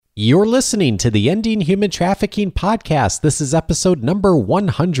You're listening to the Ending Human Trafficking podcast. This is episode number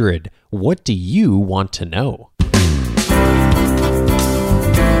 100. What do you want to know?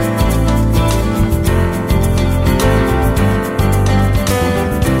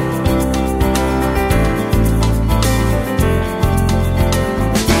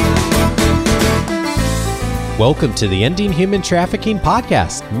 Welcome to the Ending Human Trafficking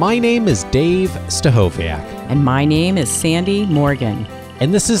podcast. My name is Dave Stachowiak. And my name is Sandy Morgan.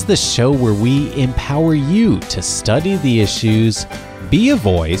 And this is the show where we empower you to study the issues, be a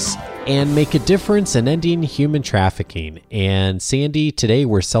voice, and make a difference in ending human trafficking. And Sandy, today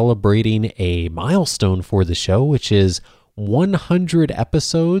we're celebrating a milestone for the show, which is 100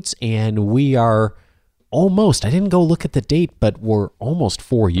 episodes. And we are almost, I didn't go look at the date, but we're almost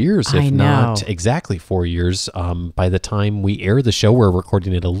 4 years, if not exactly 4 years. By the time we air the show, we're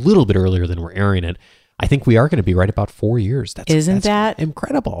recording it a little bit earlier than we're airing it. I think we are going to be right about 4 years. Isn't that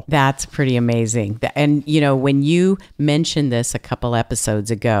incredible? That's pretty amazing. And, you know, when you mentioned this a couple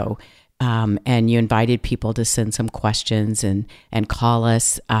episodes ago, and you invited people to send some questions and call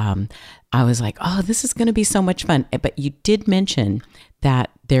us, I was like, oh, this is going to be so much fun. But you did mention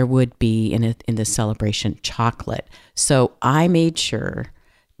that there would be in the celebration chocolate. So I made sure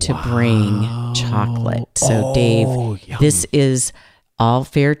to bring chocolate. So Dave, yum. This is all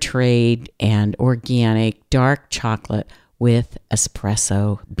fair trade and organic dark chocolate with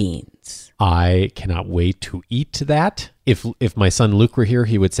espresso beans. I cannot wait to eat that. If my son Luke were here,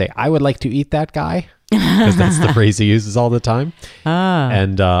 he would say, I would like to eat that guy. Because that's the phrase he uses all the time.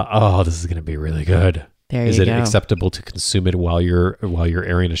 And this is going to be really good. There is you it go. Acceptable to consume it while you're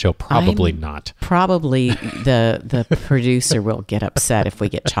airing a show? Probably not. Probably the producer will get upset if we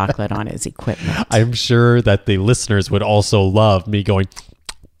get chocolate on his equipment. I'm sure that the listeners would also love me going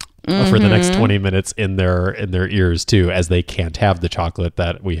for the next 20 minutes in their ears too, as they can't have the chocolate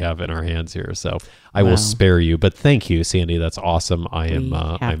that we have in our hands here. So I will spare you, but thank you, Sandy. That's awesome. We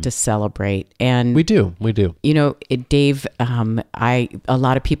have to celebrate, and we do. You know, Dave. A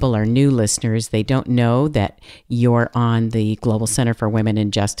lot of people are new listeners. They don't know that you're on the Global Center for Women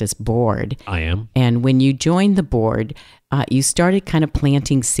in Justice board. I am, and when you joined the board, you started kind of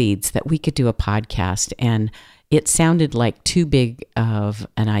planting seeds that we could do a podcast, and it sounded like too big of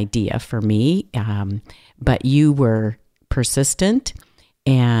an idea for me, but you were persistent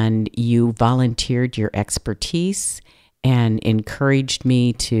and you volunteered your expertise and encouraged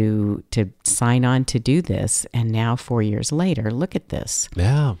me to sign on to do this. And now 4 years later, look at this.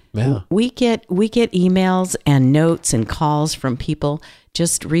 Yeah. We get emails and notes and calls from people.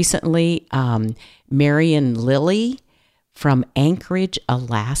 Just recently, Marion Lilly from Anchorage,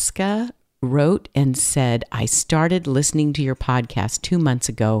 Alaska, wrote and said, I started listening to your podcast 2 months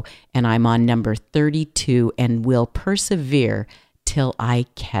ago, and I'm on number 32 and will persevere till I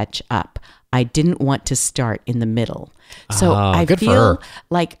catch up. I didn't want to start in the middle. So I feel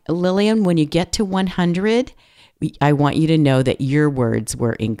like, Lillian, when you get to 100, I want you to know that your words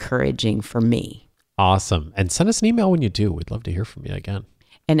were encouraging for me. Awesome. And send us an email when you do. We'd love to hear from you again.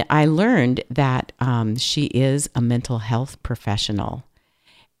 And I learned that she is a mental health professional.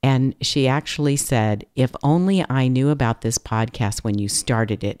 And she actually said, if only I knew about this podcast when you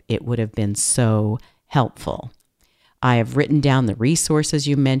started it, it would have been so helpful. I have written down the resources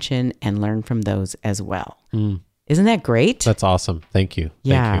you mentioned and learned from those as well. Isn't that great? That's awesome. Thank you.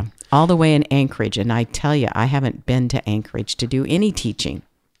 Yeah. Thank you. All the way in Anchorage. And I tell you, I haven't been to Anchorage to do any teaching.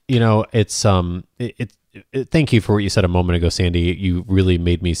 You know, it's thank you for what you said a moment ago, Sandy. You really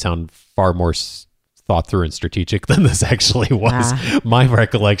made me sound far more thought through and strategic than this actually was. My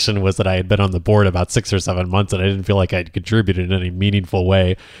recollection was that I had been on the board about 6 or 7 months and I didn't feel like I'd contributed in any meaningful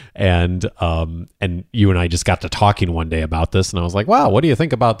way. And you and I just got to talking one day about this and I was like, wow, what do you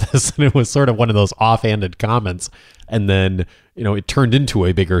think about this? And it was sort of one of those offhanded comments. And then, you know, it turned into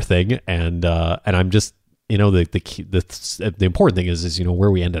a bigger thing. And I'm just, you know, the important thing is, you know,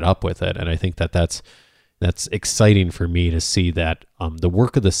 where we ended up with it. And I think that's exciting for me to see that the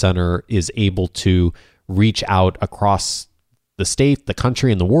work of the center is able to reach out across the state, the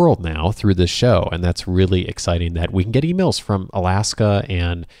country, and the world now through this show. And that's really exciting that we can get emails from Alaska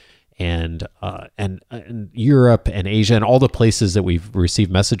and Europe and Asia and all the places that we've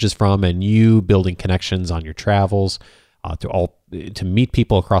received messages from, and you building connections on your travels to meet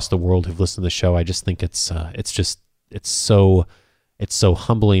people across the world who've listened to the show. I just think it's so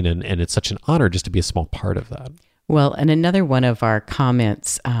humbling and it's such an honor just to be a small part of that. Well, and another one of our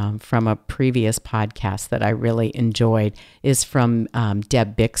comments from a previous podcast that I really enjoyed is from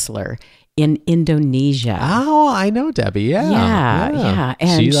Deb Bixler in Indonesia. Oh, I know Debbie. Yeah.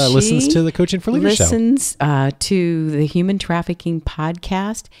 And she listens to the Coaching for Leaders show. Listens to the Human Trafficking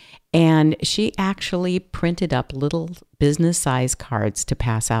podcast. And she actually printed up little business-sized cards to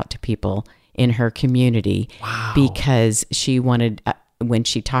pass out to people in her community. Wow. Because she wanted, when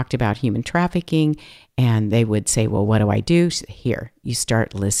she talked about human trafficking, and they would say, well, what do I do? She said, here, you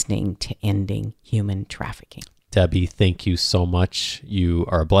start listening to Ending Human Trafficking. Debbie, thank you so much. You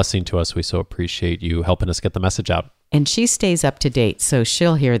are a blessing to us. We so appreciate you helping us get the message out. And she stays up to date, so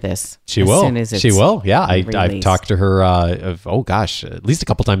she'll hear this. She as will. Soon as it's she will. Yeah, released. I've talked to her. At least a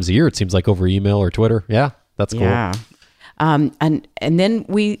couple times a year. It seems like over email or Twitter. Yeah, that's cool. Yeah, and then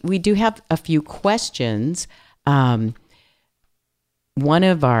we do have a few questions. One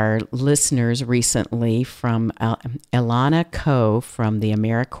of our listeners recently from Ilana Coe from the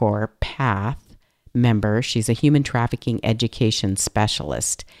AmeriCorps Path member. She's a human trafficking education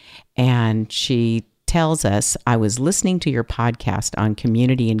specialist, and she tells us, I was listening to your podcast on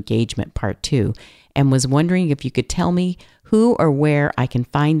community engagement part 2 and was wondering if you could tell me who or where I can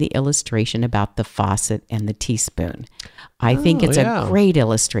find the illustration about the faucet and the teaspoon. I think it's a great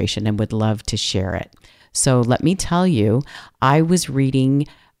illustration and would love to share it. So let me tell you, I was reading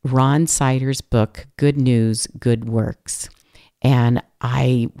Ron Sider's book, Good News, Good Works, and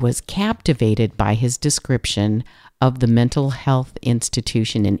I was captivated by his description of the mental health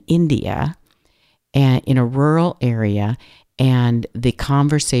institution in India and in a rural area, and the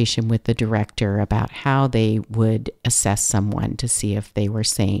conversation with the director about how they would assess someone to see if they were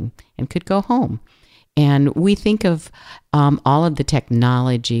sane and could go home. And we think of all of the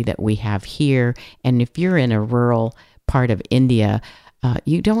technology that we have here, and if you're in a rural part of India,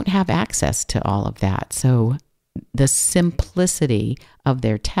 you don't have access to all of that. So the simplicity of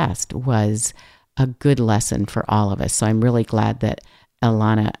their test was a good lesson for all of us. So I'm really glad that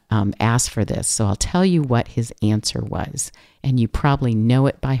Ilana asked for this. So I'll tell you what his answer was. And you probably know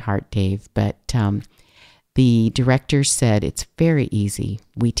it by heart, Dave, but the director said it's very easy.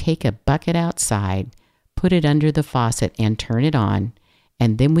 We take a bucket outside, put it under the faucet and turn it on,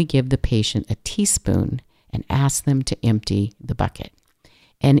 and then we give the patient a teaspoon and ask them to empty the bucket.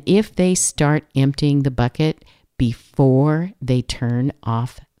 And if they start emptying the bucket before they turn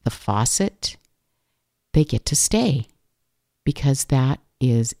off the faucet, they get to stay. Because that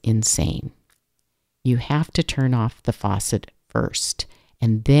is insane. You have to turn off the faucet first,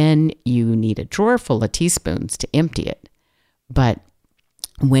 and then you need a drawer full of teaspoons to empty it. But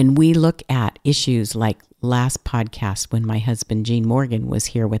when we look at issues like last podcast when my husband Gene Morgan was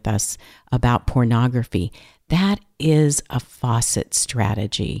here with us about pornography, that is a faucet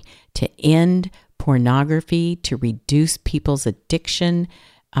strategy to end pornography, to reduce people's addiction,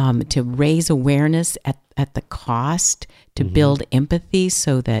 to raise awareness at the cost, to build empathy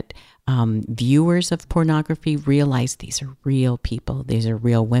so that viewers of pornography realize these are real people. These are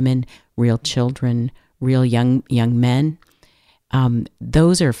real women, real children, real young men.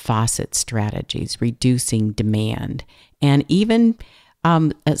 Those are faucet strategies, reducing demand. And even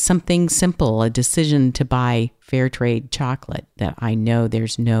something simple, a decision to buy fair trade chocolate, that I know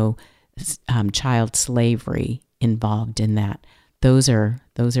there's no child slavery involved in that. Those are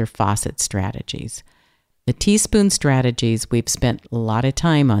faucet strategies. The teaspoon strategies, we've spent a lot of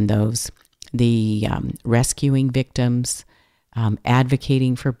time on those. The rescuing victims,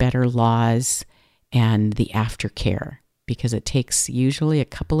 advocating for better laws, and the aftercare, because it takes usually a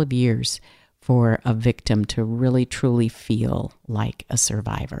couple of years for a victim to really truly feel like a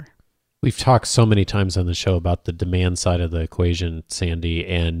survivor. We've talked so many times on the show about the demand side of the equation, Sandy,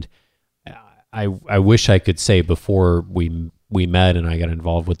 and I wish I could say before we met and I got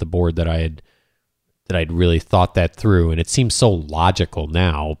involved with the board that I'd really thought that through. And it seems so logical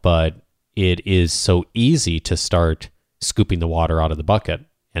now, but it is so easy to start scooping the water out of the bucket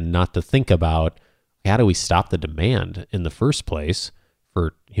and not to think about how do we stop the demand in the first place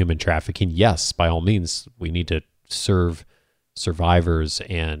for human trafficking. Yes, by all means, we need to serve survivors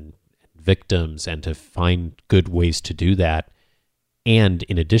and victims and to find good ways to do that. And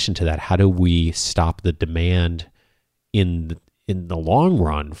in addition to that, how do we stop the demand in the long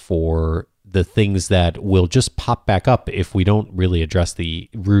run for the things that will just pop back up if we don't really address the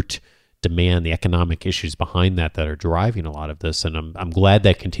root demand, the economic issues behind that are driving a lot of this. And I'm glad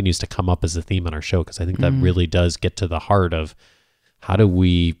that continues to come up as a theme on our show, because I think that really does get to the heart of how do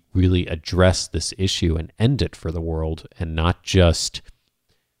we really address this issue and end it for the world, and not just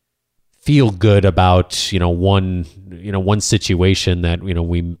feel good about one situation that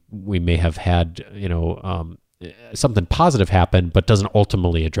we may have had something positive happen, but doesn't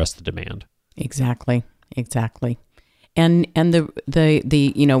ultimately address the demand. Exactly. And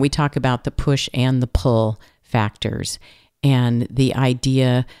the we talk about the push and the pull factors, and the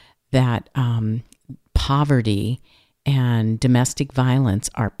idea that poverty and domestic violence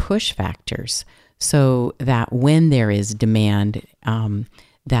are push factors, so that when there is demand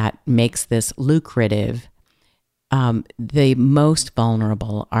that makes this lucrative, the most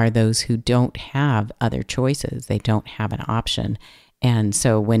vulnerable are those who don't have other choices. They don't have an option. And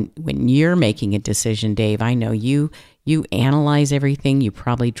so when you're making a decision, Dave, I know you analyze everything. You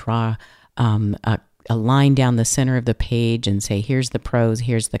probably draw a line down the center of the page and say, here's the pros,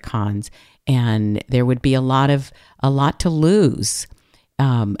 here's the cons. And there would be a lot to lose.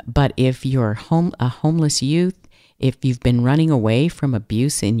 But if you're a homeless youth, if you've been running away from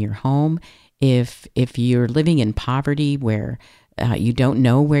abuse in your home, if you're living in poverty where you don't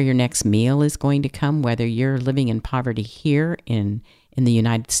know where your next meal is going to come, whether you're living in poverty here in the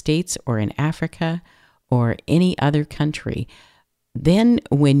United States or in Africa or any other country, then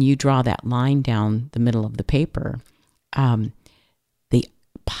when you draw that line down the middle of the paper, the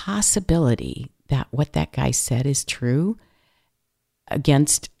possibility that what that guy said is true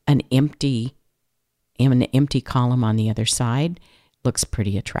against an empty column on the other side looks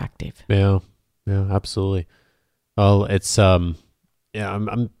pretty attractive. Yeah, absolutely. Well, it's I'm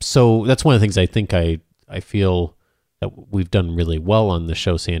so that's one of the things I think I feel that we've done really well on the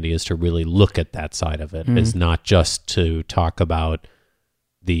show, Sandy, is to really look at that side of it. Mm-hmm. Is not just to talk about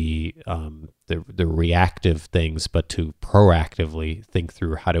the reactive things, but to proactively think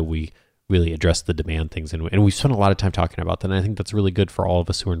through how do we really address the demand things. And we've spent a lot of time talking about that. And I think that's really good for all of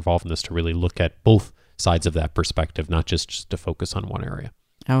us who are involved in this to really look at both sides of that perspective, not just to focus on one area.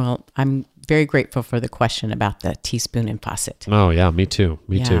 Oh, well, I'm very grateful for the question about the teaspoon and faucet. Oh, yeah, me too.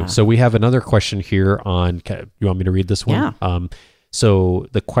 So we have another question here on, you want me to read this one? Yeah. So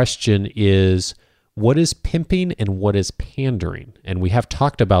the question is, what is pimping and what is pandering? And we have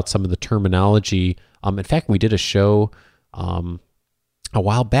talked about some of the terminology. In fact, we did a show a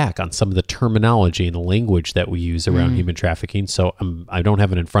while back on some of the terminology and the language that we use around human trafficking. So I don't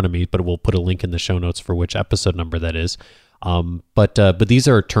have it in front of me, but we'll put a link in the show notes for which episode number that is. But these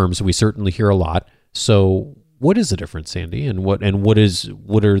are terms we certainly hear a lot. So what is the difference, Sandy? And what are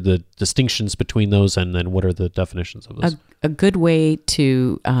the distinctions between those? And then what are the definitions of those? A good way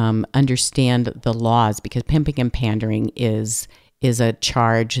to understand the laws, because pimping and pandering is a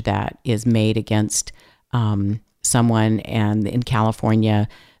charge that is made against someone, and in California,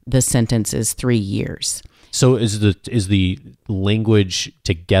 the sentence is 3 years. So is the language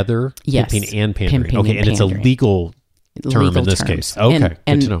together? Yes, pimping and pandering. Pimping okay, and it's a legal term in this terms. case. Okay,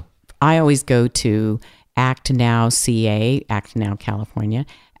 good to know. I always go to Act Now CA, Act Now California,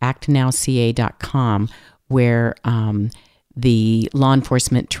 actnowca.com, where the law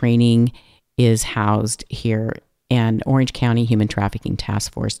enforcement training is housed here. And Orange County Human Trafficking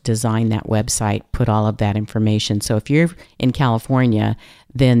Task Force designed that website, put all of that information. So if you're in California,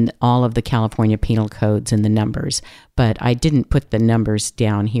 then all of the California penal codes and the numbers. But I didn't put the numbers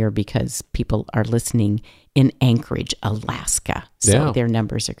down here because people are listening in Anchorage, Alaska. So their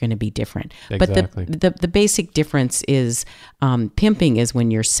numbers are going to be different. Exactly. But the basic difference is pimping is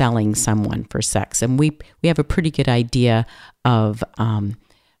when you're selling someone for sex. And we have a pretty good idea of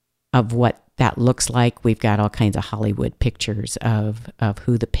what that looks like. We've got all kinds of Hollywood pictures of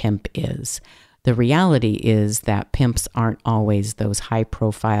who the pimp is. The reality is that pimps aren't always those high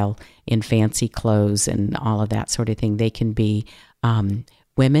profile in fancy clothes and all of that sort of thing. They can be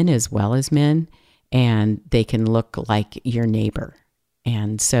women as well as men, and they can look like your neighbor.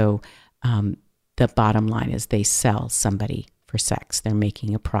 And so the bottom line is they sell somebody for sex. They're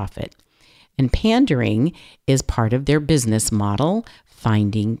making a profit. And pandering is part of their business model,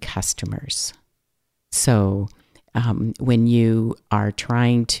 finding customers. So when you are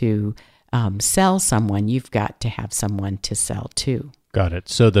trying to sell someone, you've got to have someone to sell to. Got it.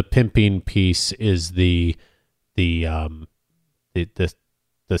 So the pimping piece is the sale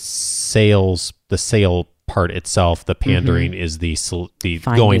part itself. The pandering is the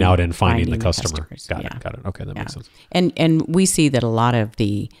going out and finding the customer. Got it. Okay, that makes sense. And we see that a lot of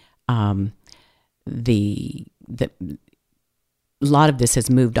a lot of this has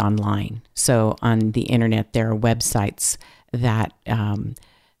moved online. So on the internet, there are websites that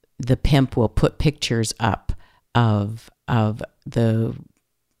the pimp will put pictures up of the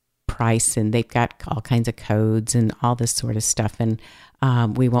price, and they've got all kinds of codes and all this sort of stuff. And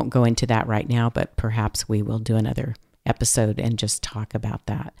we won't go into that right now, but perhaps we will do another episode and just talk about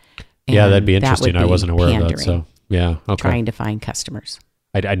that. And that'd be interesting. I wasn't aware of that. So trying to find customers.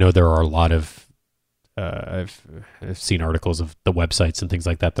 I know there are a lot of I've seen articles of the websites and things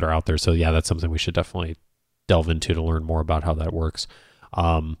like that are out there. So that's something we should definitely delve into to learn more about how that works.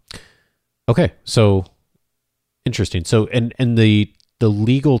 Okay, so interesting. So and the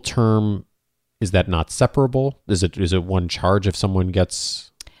legal term, is that not separable? Is it one charge if someone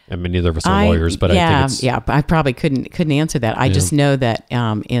gets? I mean, neither of us are lawyers, but I think it's... Yeah, I probably couldn't answer that. I just know that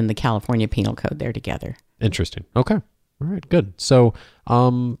in the California Penal Code, they're together. Interesting. Okay. All right, good. So...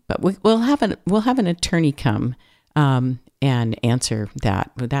 but we'll have an attorney come and answer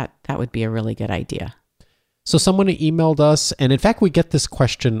that. That would be a really good idea. So someone emailed us, and in fact, we get this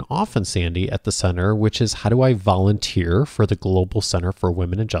question often, Sandy, at the center, which is, how do I volunteer for the Global Center for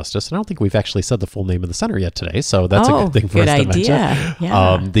Women and Justice? And I don't think we've actually said the full name of the center yet today, so that's a good thing for us to mention.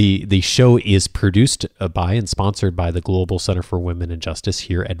 Yeah. The show is produced by and sponsored by the Global Center for Women and Justice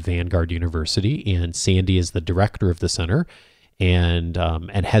here at Vanguard University, and Sandy is the director of the center, and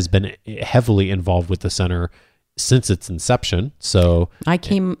has been heavily involved with the center since its inception. So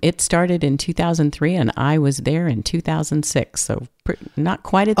it started in 2003 and I was there in 2006. So not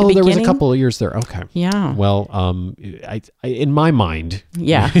quite at the beginning. Oh, there was a couple of years there. Okay. Yeah. Well, I in my mind,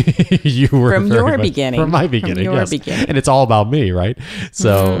 yeah, you were from your beginning, from my beginning, from your yes. beginning. And it's all about me, right?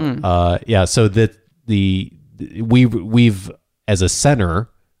 So, so that we've as a center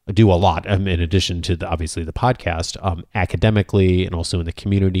do a lot in addition to obviously the podcast, academically and also in the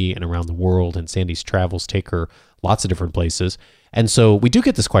community and around the world. And Sandy's travels take her lots of different places. And so we do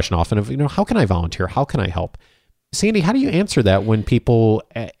get this question often of, how can I volunteer? How can I help? Sandy, how do you answer that when people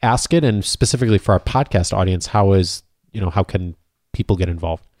ask it? And specifically for our podcast audience, how can people get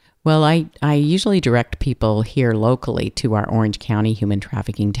involved? Well, I usually direct people here locally to our Orange County Human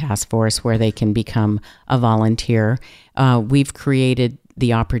Trafficking Task Force where they can become a volunteer. We've created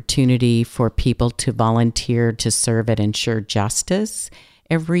the opportunity for people to volunteer to serve at Ensure Justice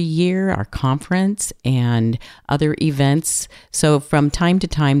every year, our conference and other events. So from time to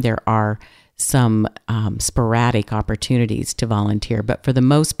time, there are some sporadic opportunities to volunteer. But for the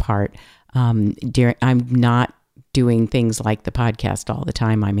most part, I'm not doing things like the podcast all the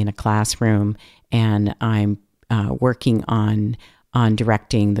time. I'm in a classroom and I'm working on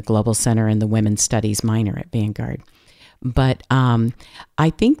directing the Global Center and the Women's Studies minor at Vanguard. But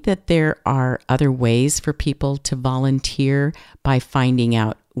I think that there are other ways for people to volunteer by finding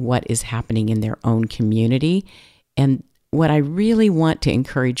out what is happening in their own community. And what I really want to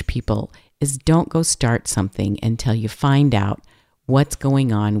encourage people is don't go start something until you find out what's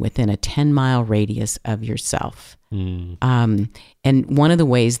going on within a 10-mile radius of yourself. And one of the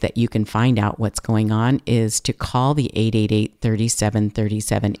ways that you can find out what's going on is to call the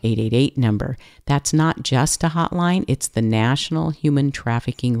 888-3737-888 number. That's not just a hotline. It's the National Human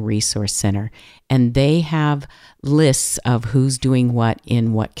Trafficking Resource Center. And they have lists of who's doing what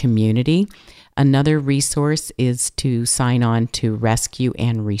in what community. Another resource is to sign on to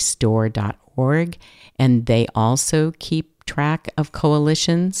rescueandrestore.org. And they also keep track of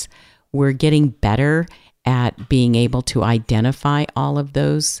coalitions. We're getting better at being able to identify all of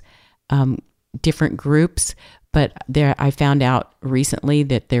those different groups. But I found out recently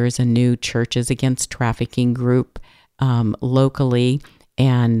that there is a new Churches Against Trafficking group locally,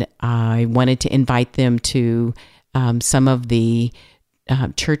 and I wanted to invite them to some of the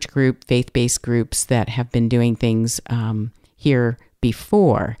church group, faith-based groups that have been doing things here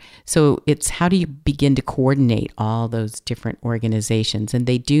before. So it's how do you begin to coordinate all those different organizations? And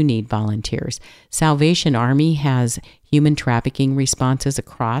they do need volunteers. Salvation Army has human trafficking responses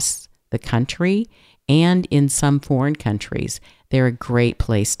across the country and in some foreign countries. They're a great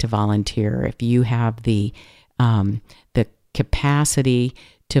place to volunteer. If you have the capacity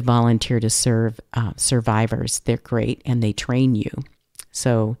to volunteer to serve survivors, they're great and they train you.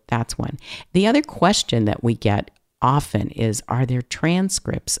 So that's one. The other question that we get often is, are there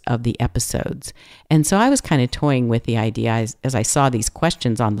transcripts of the episodes? And so I was kind of toying with the idea as I saw these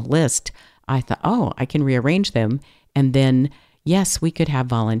questions on the list. I thought, I can rearrange them. And then, yes, we could have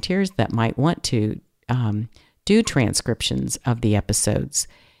volunteers that might want to do transcriptions of the episodes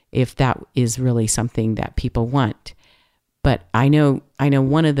if that is really something that people want. But I know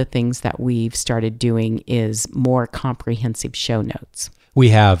one of the things that we've started doing is more comprehensive show notes. We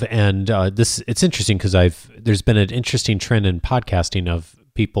have, and it's interesting because there's been an interesting trend in podcasting of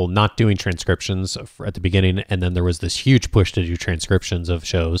people not doing transcriptions at the beginning, and then there was this huge push to do transcriptions of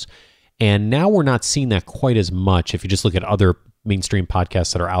shows, and now we're not seeing that quite as much. If you just look at other mainstream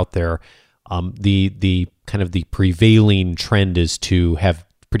podcasts that are out there, the kind of the prevailing trend is to have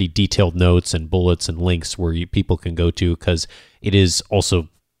pretty detailed notes and bullets and links where people can go to, because it is also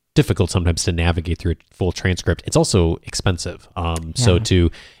difficult sometimes to navigate through a full transcript. It's also expensive. So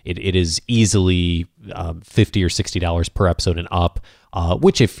it is easily $50 or $60 per episode and up,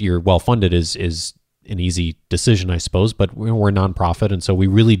 which if you're well funded is an easy decision, I suppose, but we're a nonprofit. And so we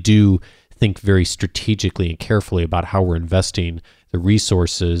really do think very strategically and carefully about how we're investing the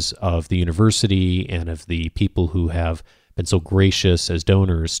resources of the university and of the people who have been so gracious as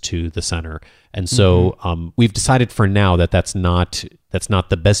donors to the center. And so we've decided for now that that's not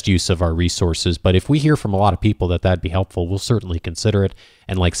the best use of our resources. But if we hear from a lot of people that that'd be helpful, we'll certainly consider it.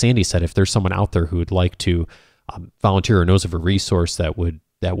 And like Sandy said, if there's someone out there who would like to volunteer or knows of a resource that would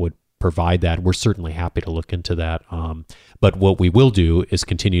provide that, we're certainly happy to look into that. But what we will do is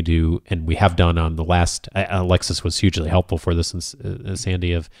continue to, and we have done on the last, Alexis was hugely helpful for this, and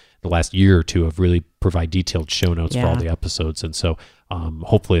Sandy, of the last year or two, of really provide detailed show notes for all the episodes. And so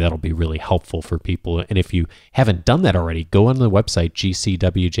hopefully that'll be really helpful for people. And if you haven't done that already, go on the website,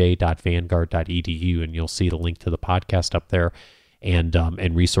 gcwj.vanguard.edu, and you'll see the link to the podcast up there. And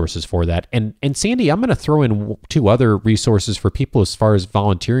resources for that. And Sandy, I'm going to throw in 2 other resources for people as far as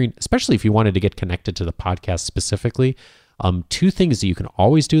volunteering, especially if you wanted to get connected to the podcast specifically. 2 things that you can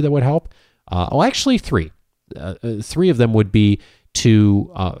always do that would help. Actually 3. 3 of them would be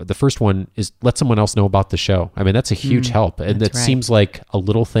to, the first one is let someone else know about the show. I mean, that's a huge help. And that seems like a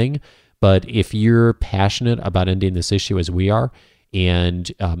little thing, but if you're passionate about ending this issue as we are,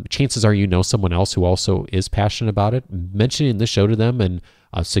 and chances are you know someone else who also is passionate about it, mentioning the show to them and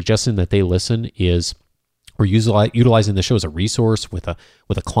suggesting that they listen is, or utilizing the show as a resource with a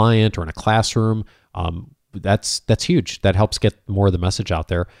client or in a classroom, that's huge. That helps get more of the message out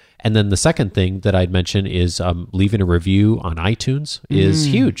there. And then the second thing that I'd mention is leaving a review on iTunes is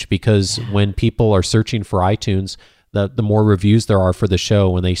huge, because when people are searching for iTunes, the more reviews there are for the show,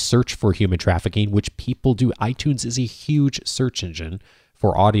 when they search for human trafficking, which people do, iTunes is a huge search engine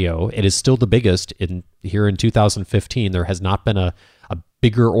for audio. It is still the biggest here in 2015. There has not been a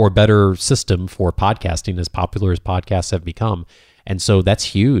bigger or better system for podcasting, as popular as podcasts have become. And so that's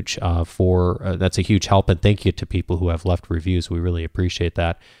huge that's a huge help. And thank you to people who have left reviews. We really appreciate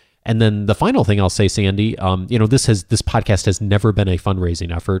that. And then the final thing I'll say, Sandy, this podcast has never been a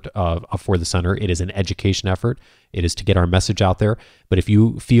fundraising effort for the center. It is an education effort. It is to get our message out there. But if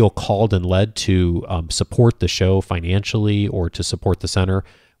you feel called and led to support the show financially or to support the center,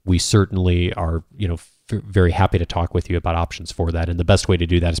 we certainly are, very happy to talk with you about options for that. And the best way to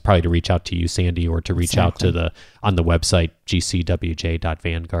do that is probably to reach out to you, Sandy, or to reach out to on the website,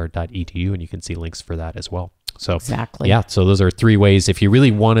 gcwj.vanguard.edu, and you can see links for that as well. So so those are 3 ways. If you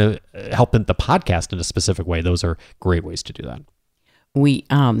really want to help the podcast in a specific way, those are great ways to do that. We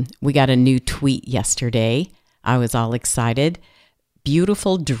got a new tweet yesterday. I was all excited.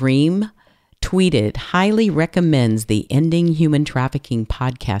 Beautiful Dream tweeted, highly recommends the Ending Human Trafficking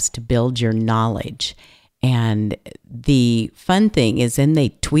podcast to build your knowledge. And the fun thing is, then they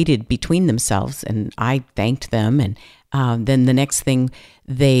tweeted between themselves, and I thanked them. And then the next thing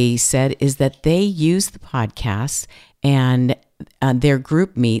they said is that they use the podcast, and their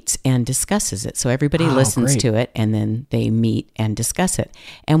group meets and discusses it. So everybody listens to it, and then they meet and discuss it.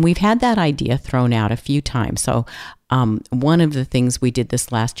 And we've had that idea thrown out a few times. So one of the things we did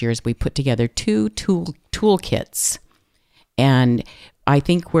this last year is we put together 2 toolkits. And I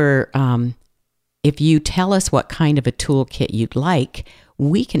think if you tell us what kind of a toolkit you'd like,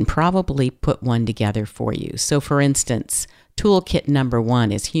 we can probably put one together for you. So for instance, toolkit number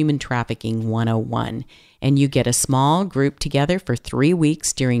 1 is Human Trafficking 101. And you get a small group together for 3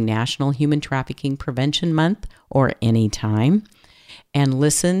 weeks during National Human Trafficking Prevention Month or any time, and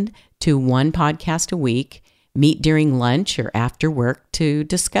listen to 1 podcast a week, meet during lunch or after work to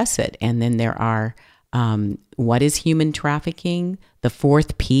discuss it. And then there are what is human trafficking, the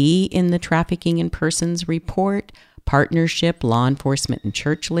 4th P in the Trafficking in Persons report, partnership, law enforcement, and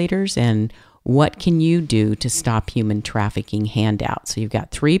church leaders, and what can you do to stop human trafficking handout. So you've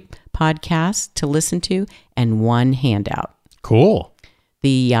got 3 podcasts to listen to and 1 handout. Cool.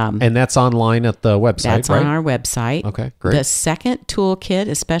 And that's online at the website, that's right? on our website. Okay, great. The second toolkit,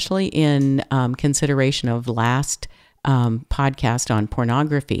 especially in consideration of last podcast on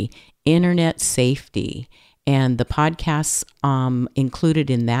pornography, internet safety, and the podcasts included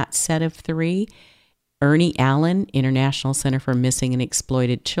in that set of 3, Ernie Allen, International Center for Missing and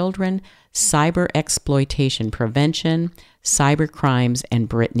Exploited Children, Cyber Exploitation Prevention, Cyber Crimes, and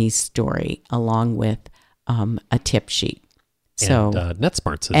Brittany's story, along with a tip sheet. So and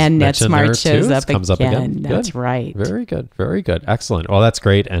NetSmarts comes up again. That's right. Very good. Very good. Excellent. Well, that's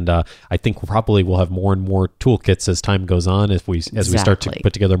great. And I think probably we'll have more and more toolkits as time goes on, as we start to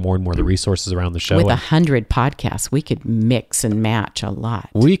put together more and more of the resources around the show. With 100 podcasts, we could mix and match a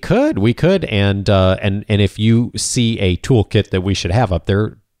lot. We could. And if you see a toolkit that we should have up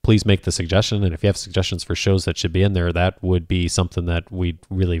there, please make the suggestion. And if you have suggestions for shows that should be in there, that would be something that we'd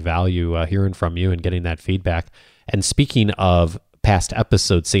really value hearing from you and getting that feedback. And speaking of past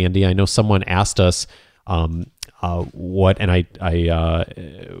episodes, Sandy, I know someone asked us what, and I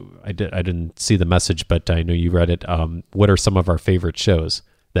didn't see the message, but I know you read it. What are some of our favorite shows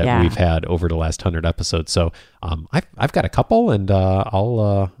that we've had over the last 100 episodes? So I've got a couple, and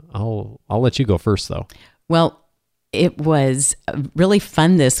I'll let you go first, though. Well, it was really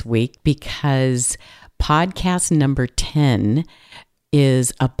fun this week because podcast number 10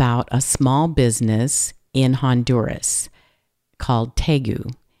 is about a small business in Honduras called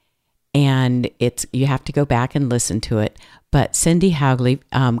Tegu. And you have to go back and listen to it. But Cindy Haugley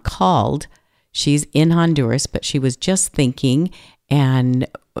called. She's in Honduras, but she was just thinking and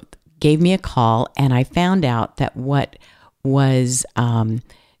gave me a call. And I found out that what was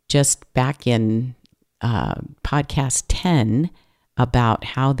just back in podcast 10 about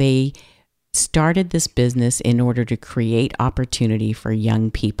how they started this business in order to create opportunity for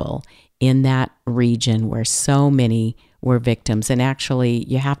young people in that region where so many were victims. And actually,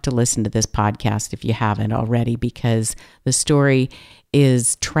 you have to listen to this podcast if you haven't already, because the story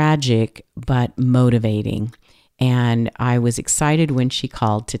is tragic but motivating. And I was excited when she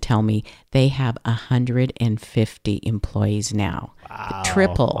called to tell me they have 150 employees now. Wow,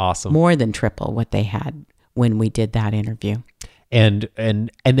 triple, awesome. More than triple what they had when we did that interview. And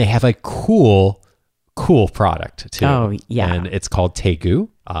they have a cool product too. Oh, yeah. And it's called Tegu.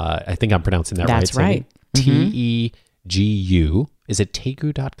 I think I'm pronouncing that That's right. That's right. Tegu. Is it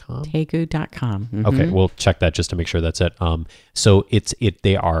Tegu.com? Tegu.com. Mm-hmm. Okay, we'll check that just to make sure that's it. So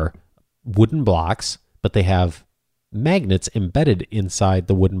they are wooden blocks, but they have magnets embedded inside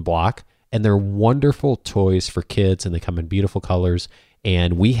the wooden block, and they're wonderful toys for kids, and they come in beautiful colors.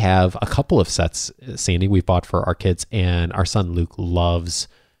 And we have a couple of sets, Sandy, we bought for our kids, and our son Luke loves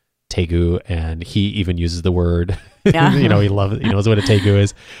Tegu, and he even uses the word. Yeah. He knows what a Tegu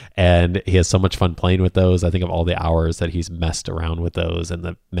is, and he has so much fun playing with those. I think of all the hours that he's messed around with those and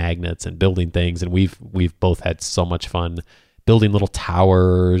the magnets and building things, and we've both had so much fun building little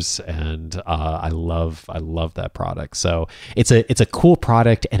towers, and I love that product. So it's a cool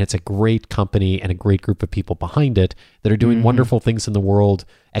product, and it's a great company and a great group of people behind it that are doing wonderful things in the world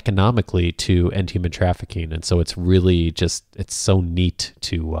economically to end human trafficking. And so it's really it's so neat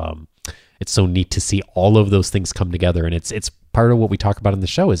to see all of those things come together. And it's part of what we talk about in the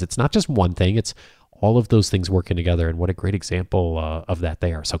show is it's not just one thing, it's all of those things working together, and what a great example of that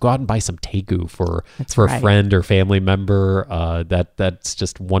they are. So go out and buy some Tegu for a friend or family member. That's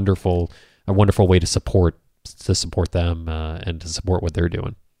just wonderful, a wonderful way to support them and to support what they're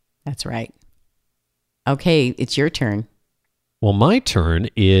doing. That's right. Okay, it's your turn. Well, my turn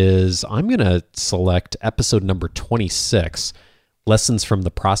is I'm going to select episode number 26, Lessons from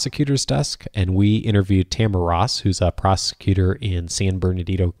the Prosecutor's Desk, and we interviewed Tamara Ross, who's a prosecutor in San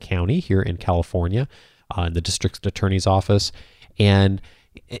Bernardino County here in California, in the district attorney's office. And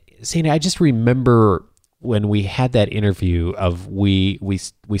Sandy, I just remember when we had that interview we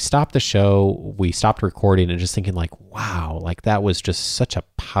stopped the show, we stopped recording, and just thinking like, wow, like that was just such a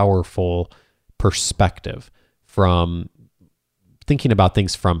powerful perspective from thinking about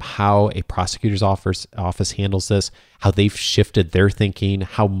things from how a prosecutor's office handles this, how they've shifted their thinking,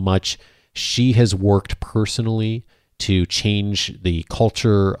 how much she has worked personally to change the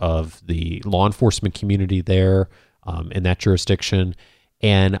culture of the law enforcement community there in that jurisdiction.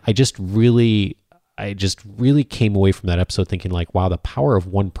 And I just really came away from that episode thinking like, wow, the power of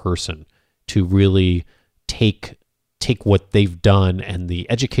one person to really take what they've done and the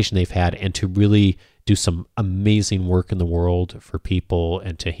education they've had and to really do some amazing work in the world for people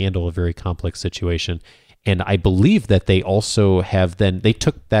and to handle a very complex situation. And I believe that they also have they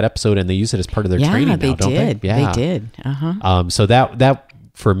took that episode and they use it as part of their training now, don't they? Yeah, they did. Uh-huh. So that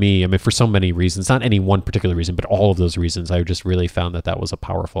for me, I mean, for so many reasons, not any one particular reason, but all of those reasons, I just really found that was a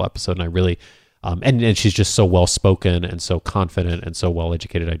powerful episode. And I really, and she's just so well spoken and so confident and so well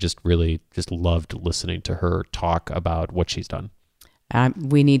educated. I just really loved listening to her talk about what she's done.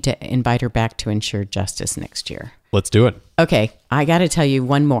 We need to invite her back to Ensure Justice next year. Let's do it. Okay, I got to tell you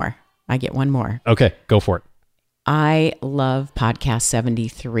one more. I get one more. Okay, go for it. I love Podcast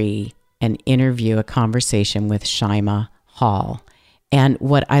 73, an interview, a conversation with Shima Hall. And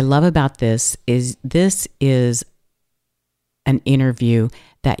what I love about this is an interview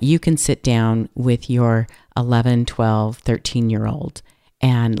that you can sit down with your 11, 12, 13-year-old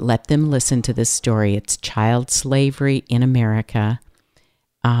and let them listen to this story. It's child slavery in America.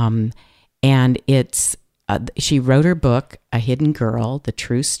 And it's, she wrote her book, A Hidden Girl, The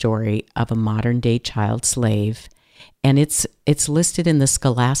True Story of a Modern Day Child Slave. and it's listed in the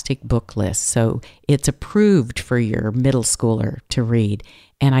Scholastic book list, so it's approved for your middle schooler to read.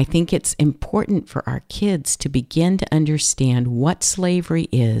 And I think it's important for our kids to begin to understand what slavery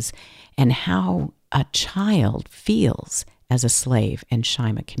is and how a child feels as a slave, and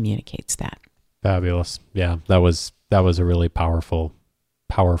Shyma communicates that. Fabulous. Yeah, that was a really powerful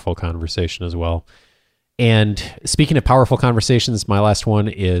conversation as well. And speaking of powerful conversations, my last one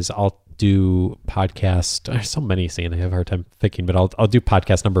is I'll do podcast. There's so many, Sandy, I have a hard time thinking, but I'll do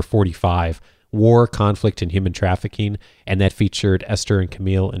podcast number 45, War, Conflict, and Human Trafficking. And that featured Esther and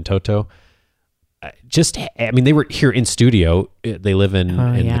Camille and Toto. They were here in studio. They live in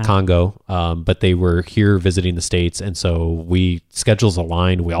the Congo, but they were here visiting the States. And so schedules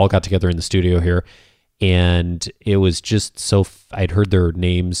aligned. We all got together in the studio here. And it was just I'd heard their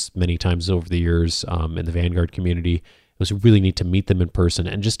names many times over the years in the Vanguard community. It was really neat to meet them in person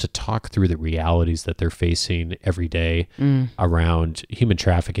and just to talk through the realities that they're facing every day around human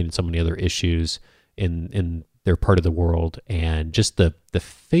trafficking and so many other issues in their part of the world, and just the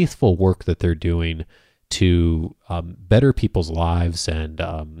faithful work that they're doing to better people's lives and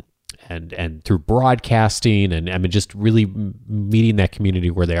through broadcasting and just really meeting that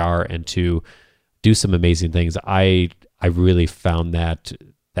community where they are and to do some amazing things. I really found that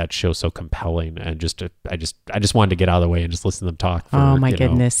show so compelling, and I just wanted to get out of the way and just listen to them talk for, oh my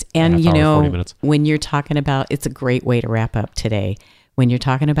goodness. And 40 minutes. When you're talking about, it's a great way to wrap up today. When you're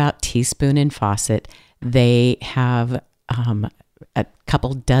talking about Teaspoon and Fawcett, they have a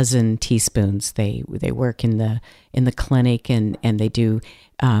couple dozen teaspoons. They work in the clinic and they do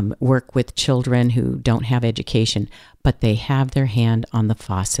work with children who don't have education, but they have their hand on the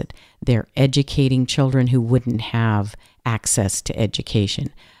faucet. They're educating children who wouldn't have access to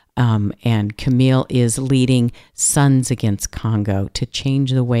education. And Camille is leading Sons Against Congo to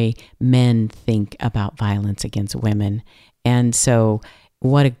change the way men think about violence against women. And so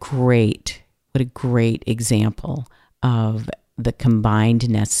what a great example of the combined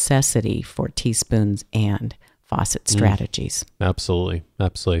necessity for teaspoons and faucet strategies. Absolutely.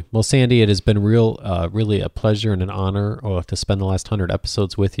 Well, Sandy, it has been really a pleasure and an honor to spend the last 100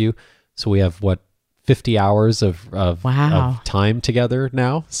 episodes with you. So we have 50 hours of time together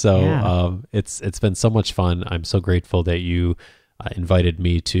now. So it's been so much fun. I'm so grateful that you invited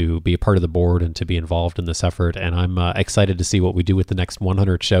me to be a part of the board and to be involved in this effort. And I'm excited to see what we do with the next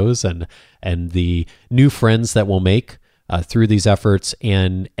 100 shows and the new friends that we'll make through these efforts,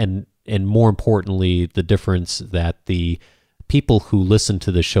 and more importantly, the difference that the people who listen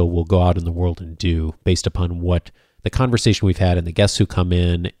to the show will go out in the world and do based upon what the conversation we've had and the guests who come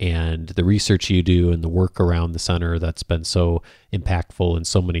in and the research you do and the work around the center that's been so impactful in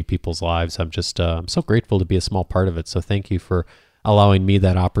so many people's lives. I'm so grateful to be a small part of it. So thank you for allowing me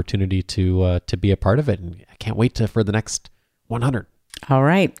that opportunity to be a part of it. And I can't wait for the next 100. All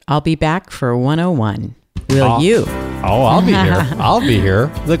right. I'll be back for 101. Will you? Oh, I'll be here. I'll be here.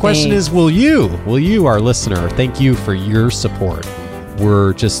 The question is, will you, our listener? Thank you for your support.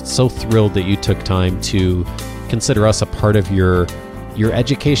 We're just so thrilled that you took time to consider us a part of your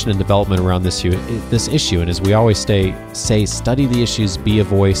education and development around this issue. And as we always say, study the issues, be a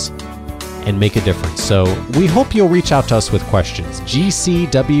voice, and make a difference. So we hope you'll reach out to us with questions.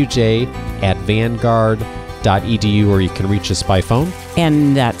 gcwj@vanguard.edu, or you can reach us by phone.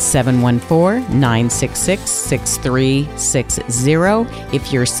 And that's 714-966-6360.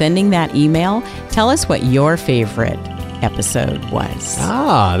 If you're sending that email, tell us what your favorite episode was.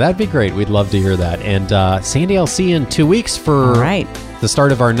 That'd be great. We'd love to hear that. And Sandy, I'll see you in 2 weeks for the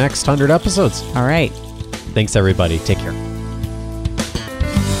start of our next 100 episodes. All right. Thanks, everybody. Take care.